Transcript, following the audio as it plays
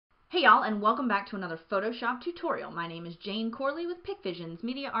Hey y'all, and welcome back to another Photoshop tutorial. My name is Jane Corley with Pic Visions,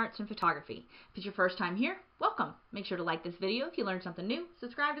 Media Arts and Photography. If it's your first time here, welcome. Make sure to like this video if you learned something new,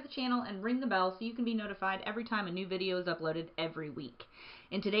 subscribe to the channel, and ring the bell so you can be notified every time a new video is uploaded every week.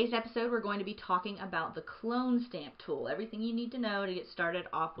 In today's episode, we're going to be talking about the clone stamp tool, everything you need to know to get started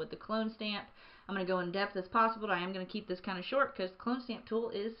off with the clone stamp. I'm going to go in depth as possible, but I am going to keep this kind of short because the clone stamp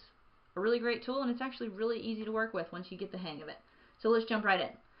tool is a really great tool, and it's actually really easy to work with once you get the hang of it. So let's jump right in.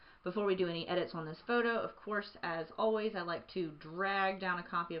 Before we do any edits on this photo, of course, as always, I like to drag down a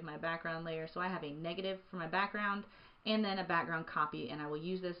copy of my background layer. So I have a negative for my background and then a background copy, and I will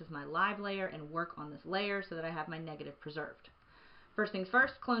use this as my live layer and work on this layer so that I have my negative preserved. First things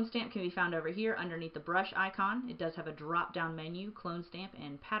first, clone stamp can be found over here underneath the brush icon. It does have a drop-down menu, clone stamp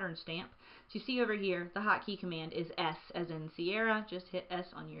and pattern stamp. So you see over here, the hotkey command is S as in Sierra. Just hit S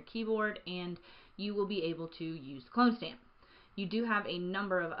on your keyboard and you will be able to use the clone stamp. You do have a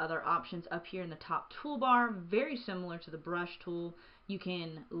number of other options up here in the top toolbar, very similar to the brush tool. You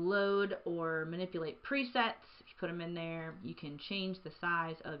can load or manipulate presets. If you put them in there, you can change the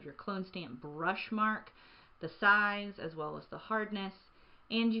size of your clone stamp brush mark, the size as well as the hardness,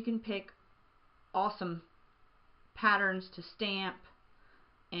 and you can pick awesome patterns to stamp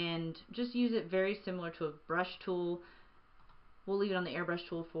and just use it very similar to a brush tool. We'll leave it on the airbrush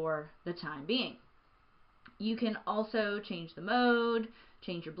tool for the time being. You can also change the mode,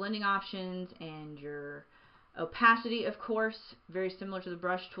 change your blending options, and your opacity, of course, very similar to the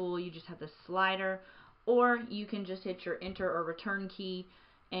brush tool. You just have the slider, or you can just hit your enter or return key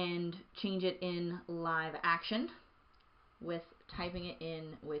and change it in live action with typing it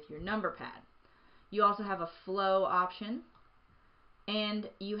in with your number pad. You also have a flow option, and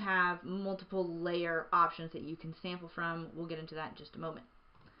you have multiple layer options that you can sample from. We'll get into that in just a moment.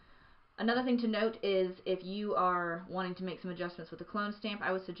 Another thing to note is if you are wanting to make some adjustments with the clone stamp,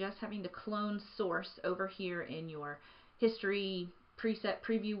 I would suggest having the clone source over here in your history preset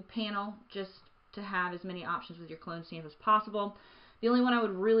preview panel just to have as many options with your clone stamp as possible. The only one I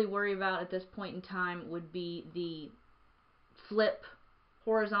would really worry about at this point in time would be the flip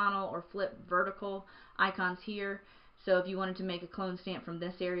horizontal or flip vertical icons here. So if you wanted to make a clone stamp from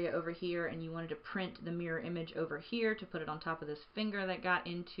this area over here and you wanted to print the mirror image over here to put it on top of this finger that got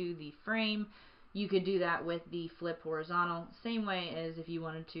into the frame, you could do that with the flip horizontal. Same way as if you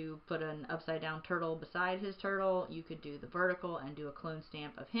wanted to put an upside down turtle beside his turtle, you could do the vertical and do a clone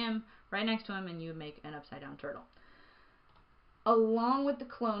stamp of him right next to him and you would make an upside down turtle. Along with the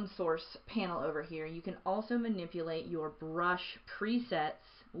clone source panel over here, you can also manipulate your brush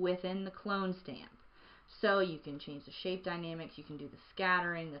presets within the clone stamp. So you can change the shape dynamics, you can do the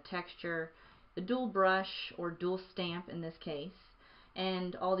scattering, the texture, the dual brush or dual stamp in this case,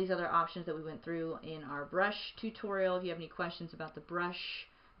 and all these other options that we went through in our brush tutorial. If you have any questions about the brush,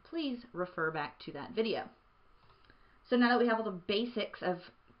 please refer back to that video. So now that we have all the basics of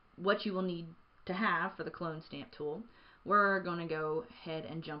what you will need to have for the clone stamp tool, we're going to go ahead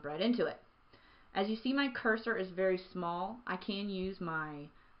and jump right into it. As you see, my cursor is very small. I can use my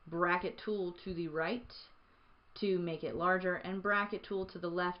bracket tool to the right to make it larger and bracket tool to the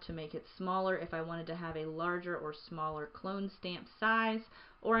left to make it smaller if I wanted to have a larger or smaller clone stamp size,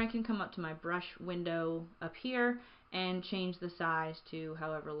 or I can come up to my brush window up here and change the size to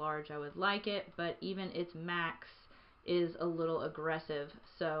however large I would like it, but even its max is a little aggressive,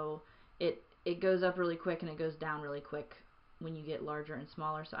 so it goes up really quick and it goes down really quick when you get larger and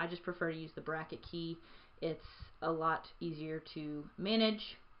smaller, so I just prefer to use the bracket key. It's a lot easier to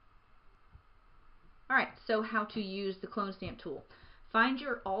manage. Alright, so how to use the clone stamp tool. Find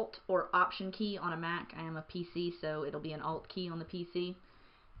your Alt or Option key on a Mac. I am a PC, so it'll be an Alt key on the PC.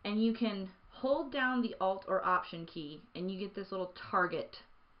 And you can hold down the Alt or Option key and you get this little target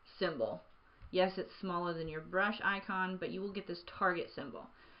symbol. Yes, it's smaller than your brush icon, but you will get this target symbol.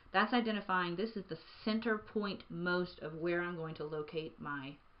 That's identifying this is the center point most of where I'm going to locate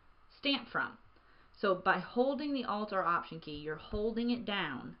my stamp from. So by holding the Alt or Option key, you're holding it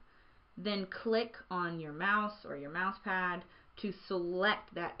down. Then click on your mouse or your mouse pad to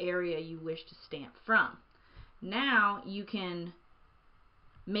select that area you wish to stamp from. Now you can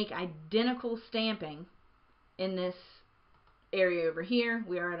make identical stamping in this area over here.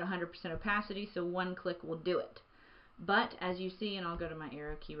 We are at 100% opacity, so one click will do it. But as you see, and I'll go to my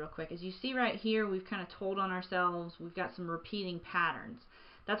arrow key real quick, as you see right here, we've kind of told on ourselves, we've got some repeating patterns.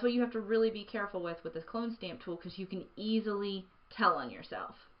 That's what you have to really be careful with the clone stamp tool, because you can easily tell on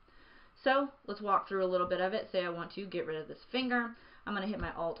yourself. So let's walk through a little bit of it. Say I want to get rid of this finger. I'm going to hit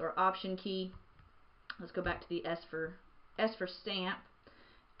my Alt or Option key. Let's go back to the S for stamp.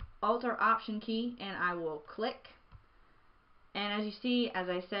 Alt or Option key, and I will click. And as you see, as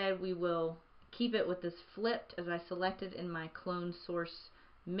I said, we will keep it with this flipped as I selected in my clone source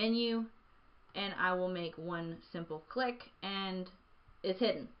menu, and I will make one simple click and it's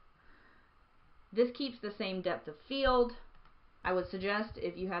hidden. This keeps the same depth of field. I would suggest,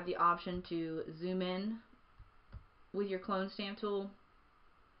 if you have the option to zoom in with your clone stamp tool,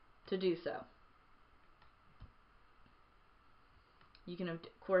 to do so. You can of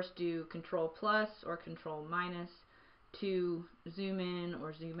course do Control plus or Control minus to zoom in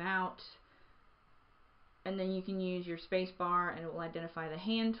or zoom out, and then you can use your space bar and it will identify the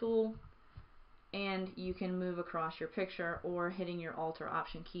hand tool, and you can move across your picture, or hitting your Alt or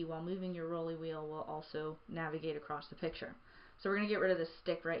Option key while moving your rolly wheel will also navigate across the picture. So we're going to get rid of this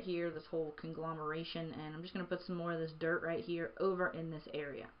stick right here, this whole conglomeration, and I'm just going to put some more of this dirt right here over in this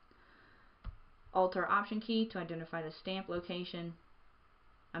area. Alt or Option key to identify the stamp location.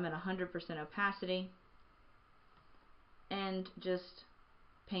 I'm at 100% opacity, and just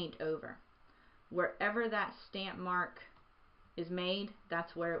paint over. Wherever that stamp mark is made,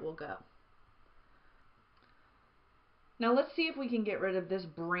 that's where it will go. Now let's see if we can get rid of this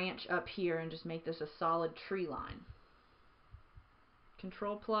branch up here and just make this a solid tree line.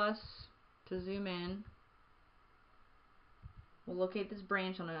 Control plus to zoom in. We'll locate this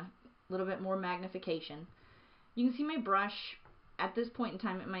branch on a little bit more magnification. You can see my brush at this point in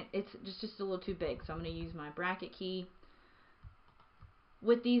time, it's just a little too big, so I'm going to use my bracket key.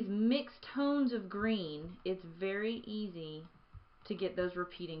 With these mixed tones of green, it's very easy to get those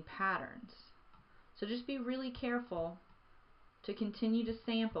repeating patterns. So just be really careful to continue to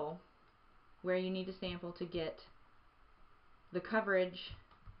sample where you need to sample to get the coverage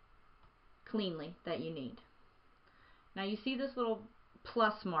cleanly that you need. Now you see this little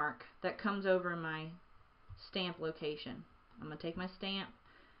plus mark that comes over my stamp location. I'm going to take my stamp,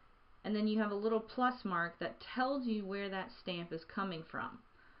 and then you have a little plus mark that tells you where that stamp is coming from.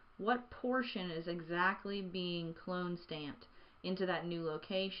 What portion is exactly being clone stamped into that new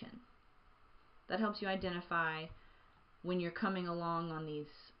location. That helps you identify when you're coming along on these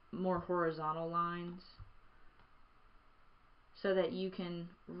more horizontal lines, so that you can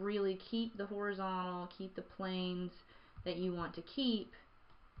really keep the horizontal, keep the planes that you want to keep,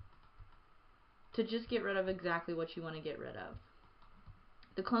 to just get rid of exactly what you want to get rid of.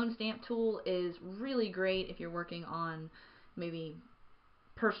 The clone stamp tool is really great if you're working on maybe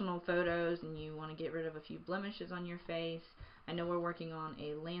personal photos and you want to get rid of a few blemishes on your face. I know we're working on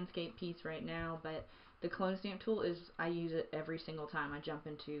a landscape piece right now, but the clone stamp tool I use it every single time I jump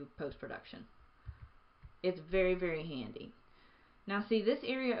into post-production. It's very, very handy. Now see, this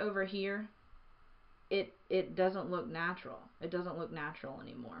area over here, it doesn't look natural. It doesn't look natural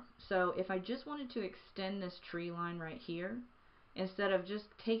anymore. So if I just wanted to extend this tree line right here, instead of just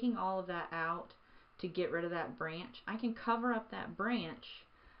taking all of that out to get rid of that branch, I can cover up that branch.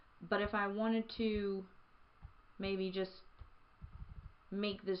 But if I wanted to maybe just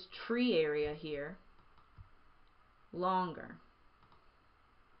make this tree area here longer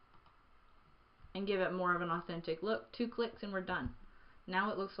and give it more of an authentic look, 2 clicks and we're done.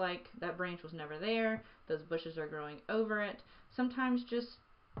 Now it looks like that branch was never there, those bushes are growing over it. Sometimes just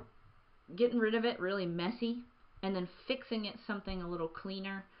getting rid of it really messy and then fixing it something a little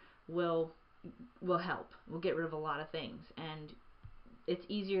cleaner will help. We'll get rid of a lot of things, and it's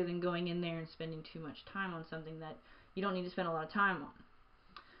easier than going in there and spending too much time on something that you don't need to spend a lot of time on.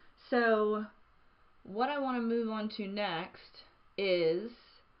 So what I want to move on to next is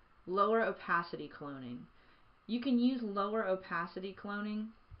lower opacity cloning. You can use lower opacity cloning.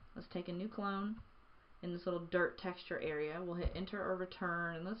 Let's take a new clone in this little dirt texture area. We'll hit enter or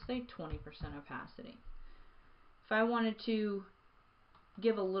return, and let's say 20% opacity. If I wanted to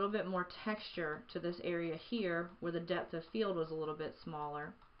give a little bit more texture to this area here where the depth of field was a little bit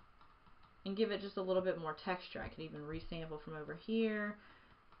smaller, and give it just a little bit more texture, I could even resample from over here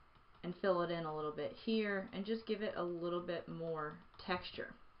and fill it in a little bit here and just give it a little bit more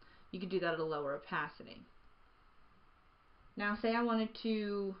texture. You could do that at a lower opacity. Now say I wanted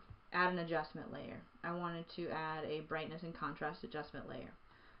to add an adjustment layer. I wanted to add a brightness and contrast adjustment layer.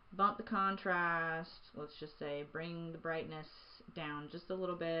 Bump the contrast, let's just say bring the brightness down just a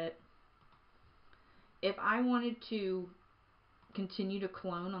little bit. If I wanted to continue to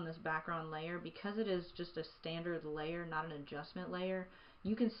clone on this background layer, because it is just a standard layer, not an adjustment layer,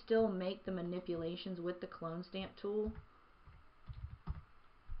 you can still make the manipulations with the clone stamp tool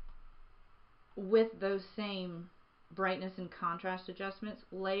with those same brightness and contrast adjustments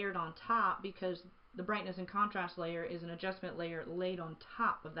layered on top, because the brightness and contrast layer is an adjustment layer laid on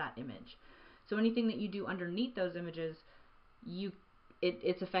top of that image. So anything that you do underneath those images,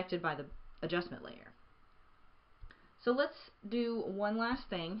 it's affected by the adjustment layer. So let's do one last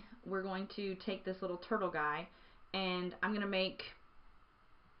thing. We're going to take this little turtle guy, and I'm going to make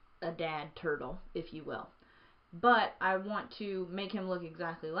a dad turtle, if you will. But I want to make him look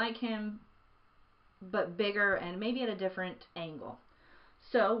exactly like him, but bigger and maybe at a different angle.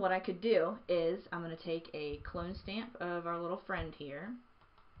 So what I could do is I'm going to take a clone stamp of our little friend here,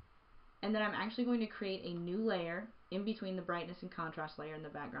 and then I'm actually going to create a new layer in between the brightness and contrast layer and the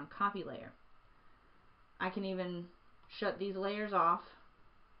background copy layer. I can even shut these layers off,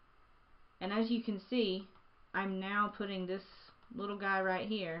 and as you can see, I'm now putting this little guy right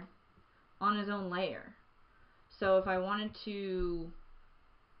here on his own layer. So if I wanted to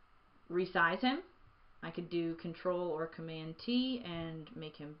resize him, I could do Control or Command T and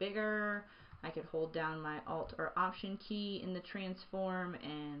make him bigger. I could hold down my Alt or Option key in the transform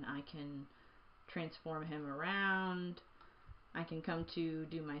and I can transform him around. I can come to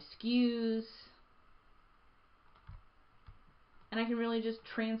do my skews, and I can really just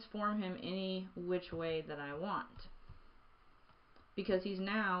transform him any which way that I want, because he's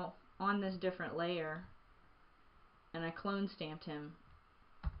now on this different layer and I clone stamped him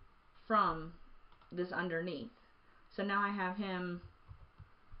from this underneath. So now I have him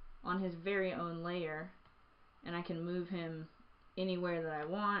on his very own layer, and I can move him anywhere that I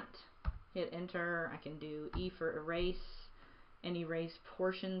want. Hit enter. I can do E for erase and erase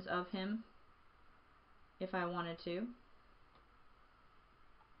portions of him if I wanted to.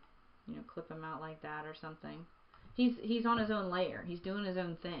 You know, clip him out like that or something. He's on his own layer. He's doing his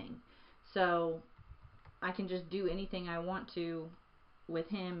own thing. So I can just do anything I want to with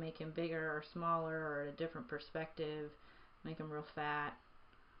him, make him bigger or smaller or at a different perspective, make him real fat.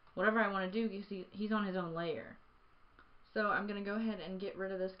 Whatever I want to do, because he's on his own layer. So I'm going to go ahead and get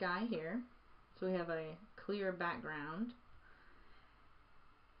rid of this guy here, so we have a clear background.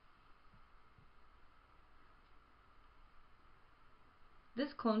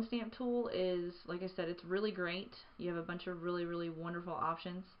 This clone stamp tool is, like I said, it's really great. You have a bunch of really wonderful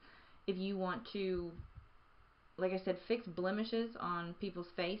options. If you want to, like I said, fix blemishes on people's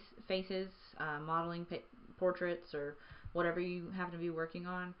faces, modeling portraits, or whatever you happen to be working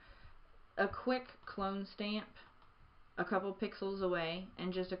on, a quick clone stamp a couple pixels away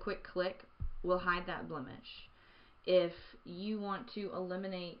and just a quick click will hide that blemish. If you want to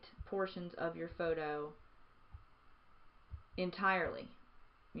eliminate portions of your photo entirely,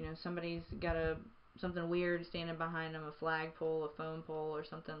 you know, somebody's got something weird standing behind them, a flagpole, a phone pole, or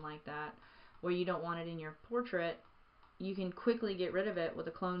something like that, where you don't want it in your portrait, you can quickly get rid of it with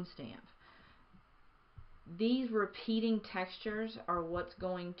a clone stamp. These repeating textures are what's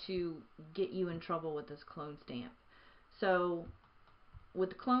going to get you in trouble with this clone stamp. So with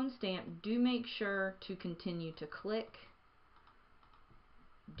the clone stamp, do make sure to continue to click.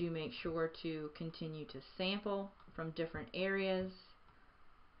 Do make sure to continue to sample from different areas,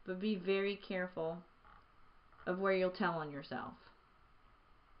 but be very careful of where you'll tell on yourself.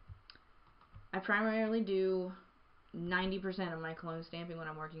 I primarily do 90% of my clone stamping when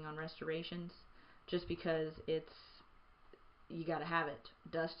I'm working on restorations, just because you gotta have it.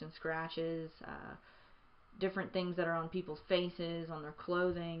 Dust and scratches, different things that are on people's faces, on their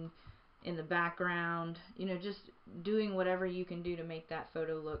clothing, in the background, you know, just doing whatever you can do to make that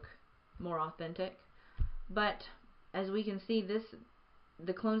photo look more authentic. But as we can see,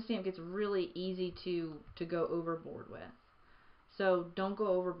 the clone stamp gets really easy to go overboard with. So don't go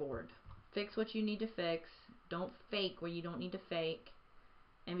overboard. Fix what you need to fix. Don't fake where you don't need to fake.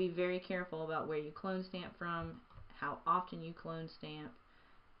 And be very careful about where you clone stamp from, how often you clone stamp,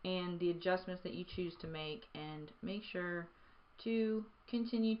 and the adjustments that you choose to make, and make sure to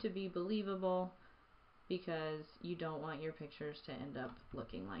continue to be believable, because you don't want your pictures to end up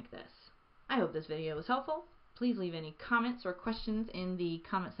looking like this. I hope this video was helpful. Please leave any comments or questions in the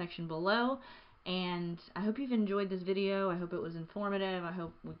comment section below, and I hope you've enjoyed this video. I hope it was informative. I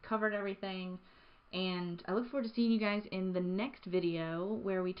hope we covered everything, and I look forward to seeing you guys in the next video,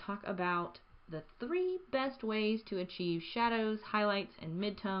 where we talk about the 3 best ways to achieve shadows, highlights, and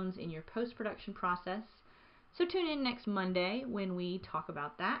midtones in your post-production process. So tune in next Monday when we talk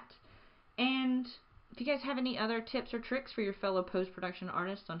about that. And if you guys have any other tips or tricks for your fellow post-production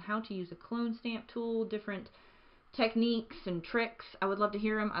artists on how to use a clone stamp tool, different techniques and tricks, I would love to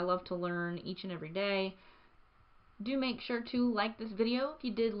hear them. I love to learn each and every day. Do make sure to like this video if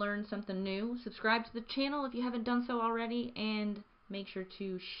you did learn something new. Subscribe to the channel if you haven't done so already, and make sure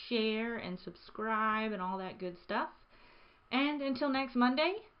to share and subscribe and all that good stuff. And until next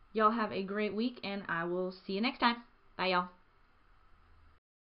Monday, y'all have a great week, and I will see you next time. Bye, y'all.